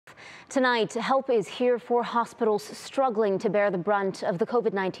Tonight, help is here for hospitals struggling to bear the brunt of the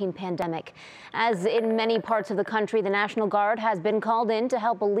COVID-19 pandemic. As in many parts of the country, the National Guard has been called in to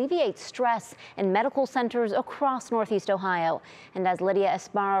help alleviate stress in medical centers across Northeast Ohio. And as Lydia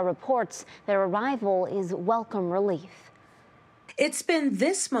Esparra reports, their arrival is welcome relief. It's been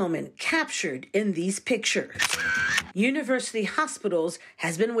this moment captured in these pictures. University Hospitals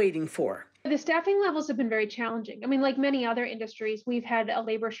has been waiting for. The staffing levels have been very challenging. I mean, like many other industries, we've had a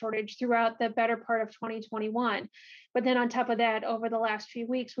labor shortage throughout the better part of 2021. But then on top of that, over the last few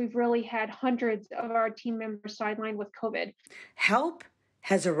weeks, we've really had hundreds of our team members sidelined with COVID. Help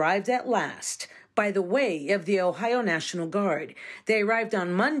has arrived at last by the way of the Ohio National Guard. They arrived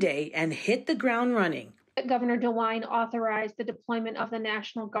on Monday and hit the ground running. Governor DeWine authorized the deployment of the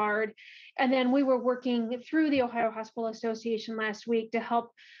National Guard. And then we were working through the Ohio Hospital Association last week to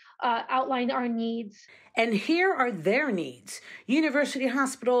help outline our needs. And here are their needs. University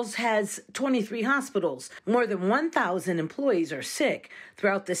Hospitals has 23 hospitals. More than 1,000 employees are sick.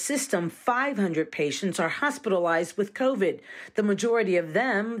 Throughout the system, 500 patients are hospitalized with COVID, the majority of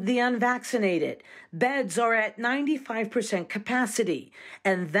them the unvaccinated. Beds are at 95% capacity,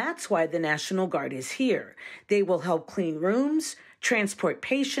 and that's why the National Guard is here. They will help clean rooms, transport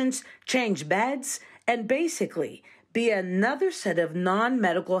patients, change beds, and basically be another set of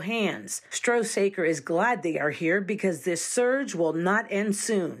non-medical hands. Strosaker is glad they are here because this surge will not end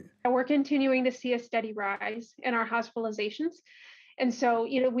soon. We're continuing to see a steady rise in our hospitalizations. And so,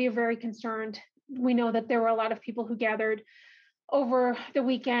 we are very concerned. We know that there were a lot of people who gathered over the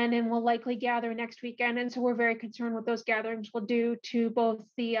weekend and will likely gather next weekend. And so we're very concerned what those gatherings will do to both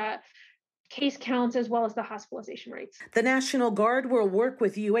the case counts as well as the hospitalization rates. The National Guard will work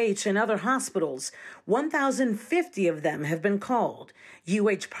with UH and other hospitals. 1,050 of them have been called.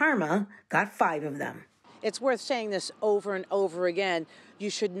 UH Parma got 5 of them. It's worth saying this over and over again. You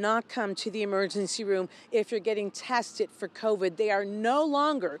should not come to the emergency room if you're getting tested for COVID. They are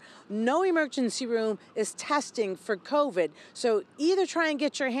no emergency room is testing for COVID. So either try and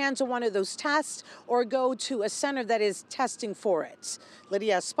get your hands on one of those tests or go to a center that is testing for it.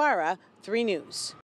 Lydia Esparra, 3 News.